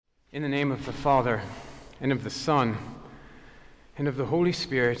In the name of the Father, and of the Son, and of the Holy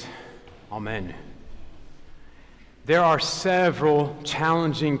Spirit, Amen. There are several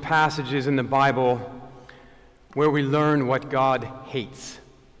challenging passages in the Bible where we learn what God hates.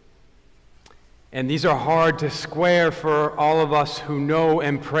 And these are hard to square for all of us who know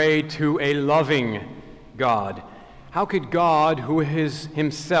and pray to a loving God. How could God, who is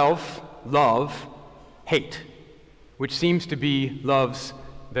himself love, hate, which seems to be love's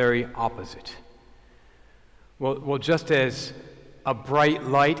very opposite? Well, just as a bright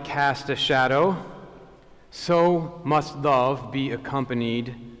light casts a shadow, so must love be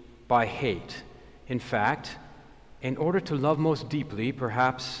accompanied by hate. In fact, in order to love most deeply,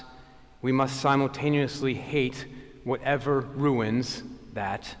 perhaps we must simultaneously hate whatever ruins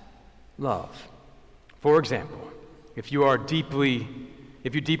that love. For example, if you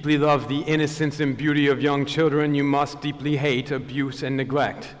deeply love the innocence and beauty of young children, you must deeply hate abuse and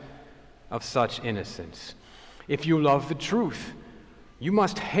neglect of such innocence. If you love the truth, you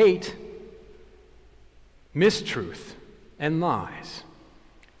must hate mistruth and lies.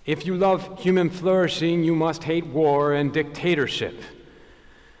 If you love human flourishing, you must hate war and dictatorship.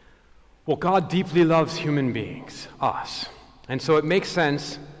 Well, God deeply loves human beings, us. And so it makes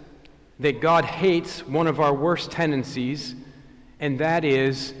sense that God hates one of our worst tendencies, and that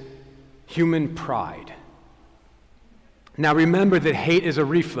is human pride. Now remember that hate is a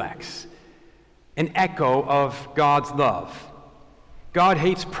reflex, an echo of God's love. God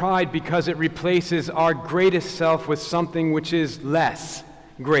hates pride because it replaces our greatest self with something which is less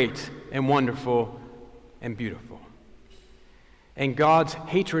great and wonderful and beautiful. And God's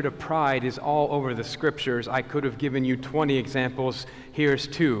hatred of pride is all over the scriptures. I could have given you 20 examples. Here's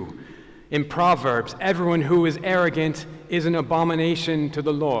two. In Proverbs, everyone who is arrogant is an abomination to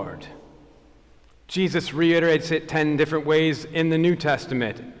the Lord. Jesus reiterates it 10 different ways in the New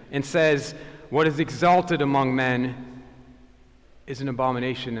Testament and says, what is exalted among men is an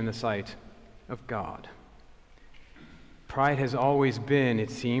abomination in the sight of God. Pride has always been, it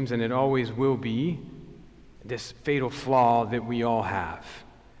seems, and it always will be, this fatal flaw that we all have.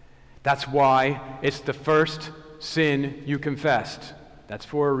 That's why it's the first sin you confessed. That's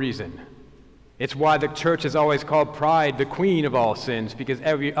for a reason. It's why the church has always called pride the queen of all sins, because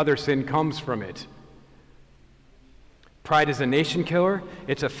every other sin comes from it. Pride is a nation killer,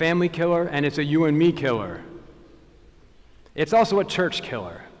 it's a family killer, and it's a you and me killer. It's also a church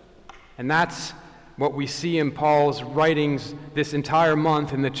killer. And that's what we see in Paul's writings this entire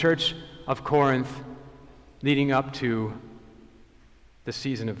month in the church of Corinth, leading up to the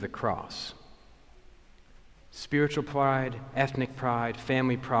season of the cross. Spiritual pride, ethnic pride,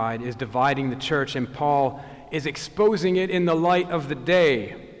 family pride is dividing the church, and Paul is exposing it in the light of the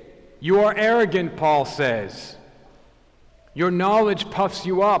day. You are arrogant, Paul says. Your knowledge puffs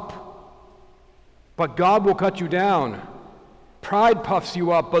you up, but God will cut you down. Pride puffs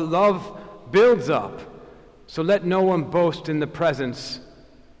you up, but love builds up. So let no one boast in the presence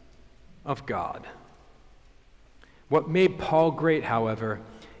of God. What made Paul great, however,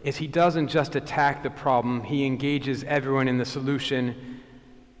 is he doesn't just attack the problem, he engages everyone in the solution.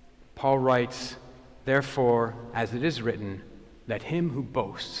 Paul writes, therefore, as it is written, let him who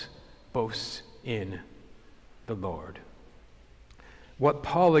boasts, boast in the Lord. What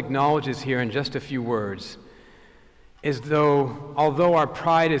Paul acknowledges here in just a few words is although our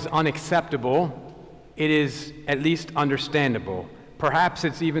pride is unacceptable, it is at least understandable. Perhaps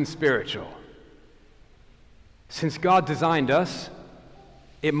it's even spiritual. Since God designed us,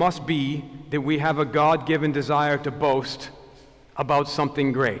 it must be that we have a God-given desire to boast about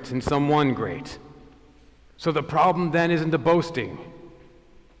something great and someone great. So the problem then isn't the boasting.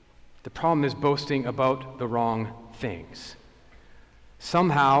 The problem is boasting about the wrong things.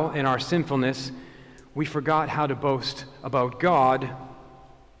 Somehow, in our sinfulness, we forgot how to boast about God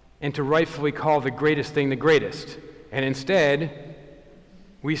and to rightfully call the greatest thing the greatest. And instead,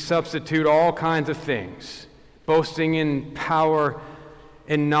 we substitute all kinds of things, boasting in power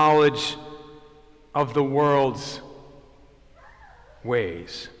and knowledge of the world's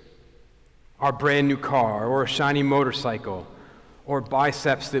ways. Our brand new car, or a shiny motorcycle, or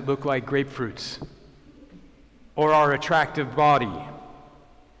biceps that look like grapefruits, or our attractive body,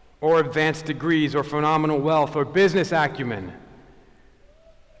 or advanced degrees, or phenomenal wealth, or business acumen.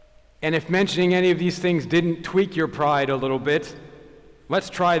 And if mentioning any of these things didn't tweak your pride a little bit, let's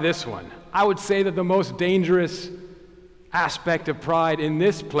try this one. I would say that the most dangerous aspect of pride in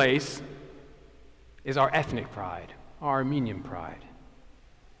this place is our ethnic pride, our Armenian pride.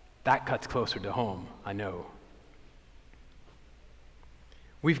 That cuts closer to home, I know.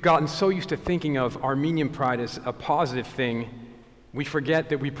 We've gotten so used to thinking of Armenian pride as a positive thing we forget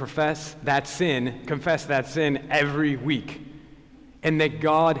that we confess that sin every week, and that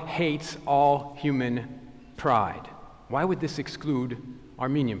God hates all human pride. Why would this exclude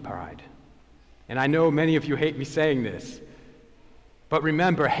Armenian pride? And I know many of you hate me saying this, but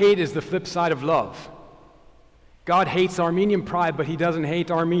remember, hate is the flip side of love. God hates Armenian pride, but he doesn't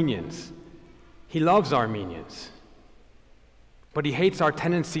hate Armenians. He loves Armenians, but he hates our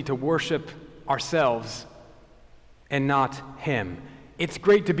tendency to worship ourselves and not him. It's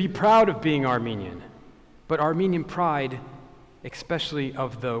great to be proud of being Armenian, but Armenian pride, especially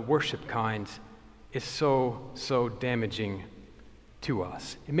of the worship kind, is so damaging to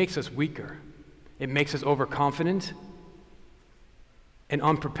us. It makes us weaker. It makes us overconfident and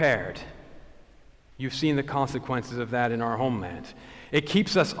unprepared. You've seen the consequences of that in our homeland. It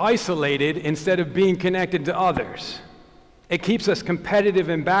keeps us isolated instead of being connected to others. It keeps us competitive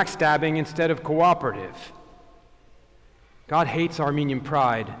and backstabbing instead of cooperative. God hates Armenian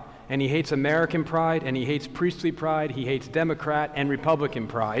pride, and he hates American pride, and he hates priestly pride, he hates Democrat and Republican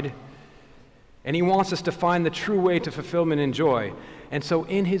pride, and he wants us to find the true way to fulfillment and joy. And so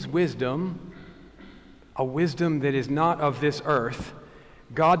in his wisdom, a wisdom that is not of this earth,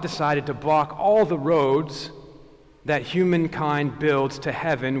 God decided to block all the roads that humankind builds to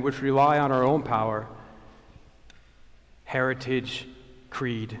heaven, which rely on our own power, heritage,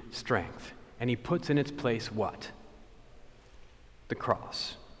 creed, strength. And he puts in its place what? The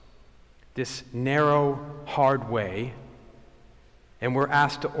cross. This narrow, hard way, and we're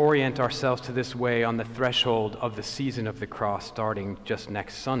asked to orient ourselves to this way on the threshold of the season of the cross starting just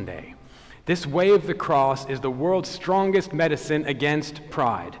next Sunday. This way of the cross is the world's strongest medicine against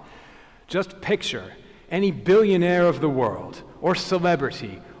pride. Just picture any billionaire of the world, or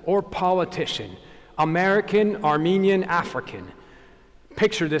celebrity, or politician, American, Armenian, African.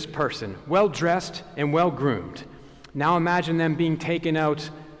 Picture this person, well-dressed and well-groomed. Now imagine them being taken out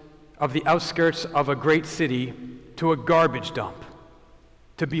of the outskirts of a great city to a garbage dump,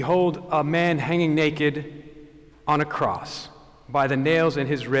 to behold a man hanging naked on a cross, by the nails in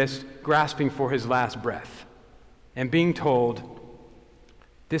his wrist, grasping for his last breath, and being told,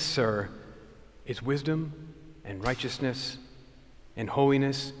 "This, sir, is wisdom and righteousness and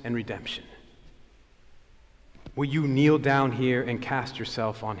holiness and redemption. Will you kneel down here and cast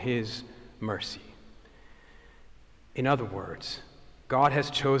yourself on his mercy?" In other words, God has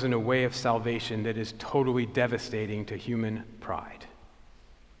chosen a way of salvation that is totally devastating to human pride.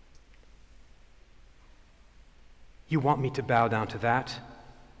 You want me to bow down to that?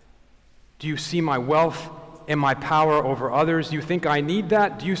 Do you see my wealth and my power over others? You think I need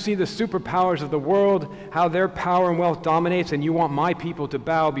that? Do you see the superpowers of the world, how their power and wealth dominates, and you want my people to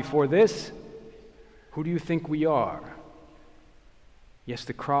bow before this? Who do you think we are? Yes,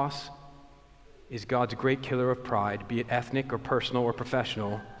 the cross is God's great killer of pride, be it ethnic or personal or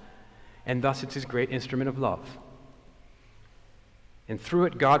professional, and thus it's his great instrument of love. And through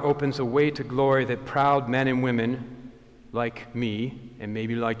it, God opens a way to glory that proud men and women like me, and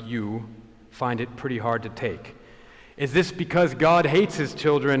maybe like you, find it pretty hard to take. Is this because God hates his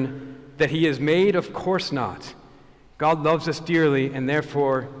children that he has made? Of course not. God loves us dearly, and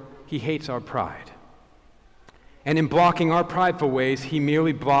therefore he hates our pride. And in blocking our prideful ways, he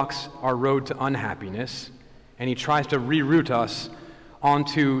merely blocks our road to unhappiness, and he tries to reroute us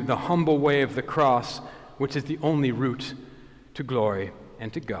onto the humble way of the cross, which is the only route to glory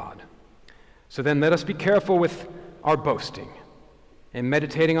and to God. So then let us be careful with our boasting and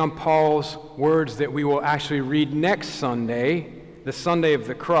meditating on Paul's words that we will actually read next Sunday, the Sunday of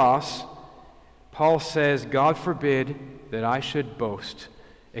the cross. Paul says, "God forbid that I should boast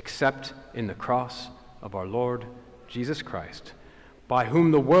except in the cross of our Lord Jesus Christ, by whom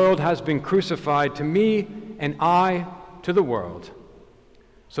the world has been crucified to me and I to the world.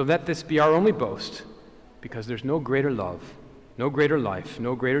 So let this be our only boast, because there's no greater love, no greater life,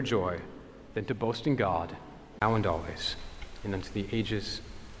 no greater joy than to boast in God, now and always, and unto the ages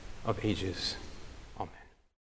of ages.